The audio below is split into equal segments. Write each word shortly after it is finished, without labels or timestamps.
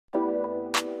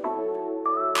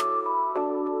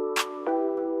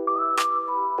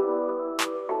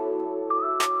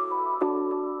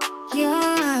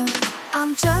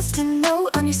Post-it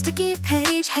note on your sticky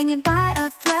page, hanging by a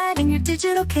thread in your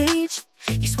digital cage.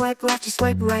 You swipe left, you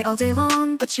swipe right all day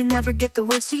long, but you never get the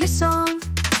words to your song.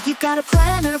 You got a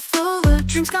planner full of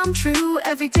dreams come true,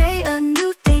 every day a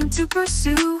new thing to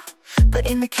pursue. But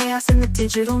in the chaos and the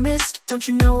digital mist, don't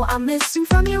you know I'm missing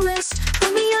from your list?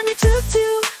 Put me on your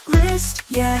to-do list,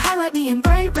 yeah, highlight me in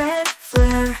bright red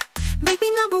flare. Make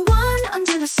me #1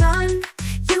 under the sun.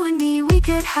 You and me, we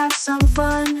could have some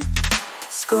fun.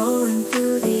 Scrolling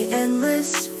through the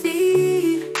endless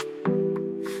feed,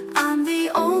 I'm the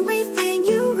only thing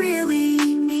you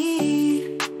really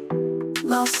need.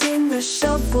 Lost in the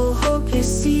shuffle, hope you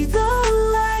see the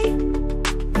light.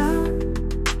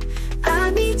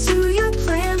 Add me to your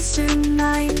plans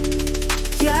tonight,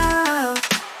 yeah.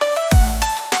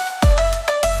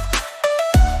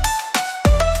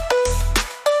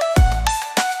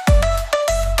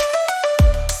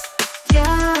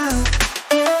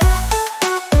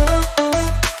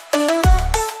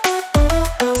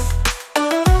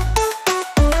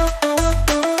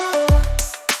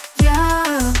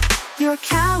 Your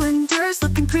calendar's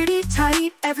looking pretty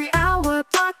tight, every hour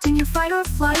blocked in your fight or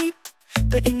flight.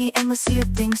 But in the endless sea of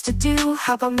things to do,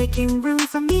 how about making room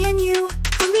for me and you?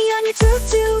 Put me on your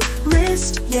to-do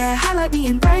list, yeah, highlight me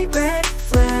in bright red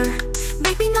flare.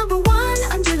 Make me #1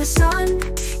 under the sun.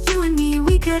 You and me,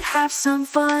 we could have some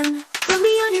fun. Put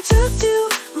me on your to-do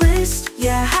list,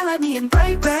 yeah, highlight me in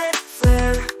bright red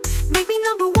flare. Make me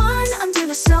 #1 under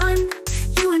the sun.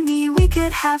 You and me, we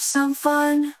could have some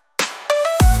fun.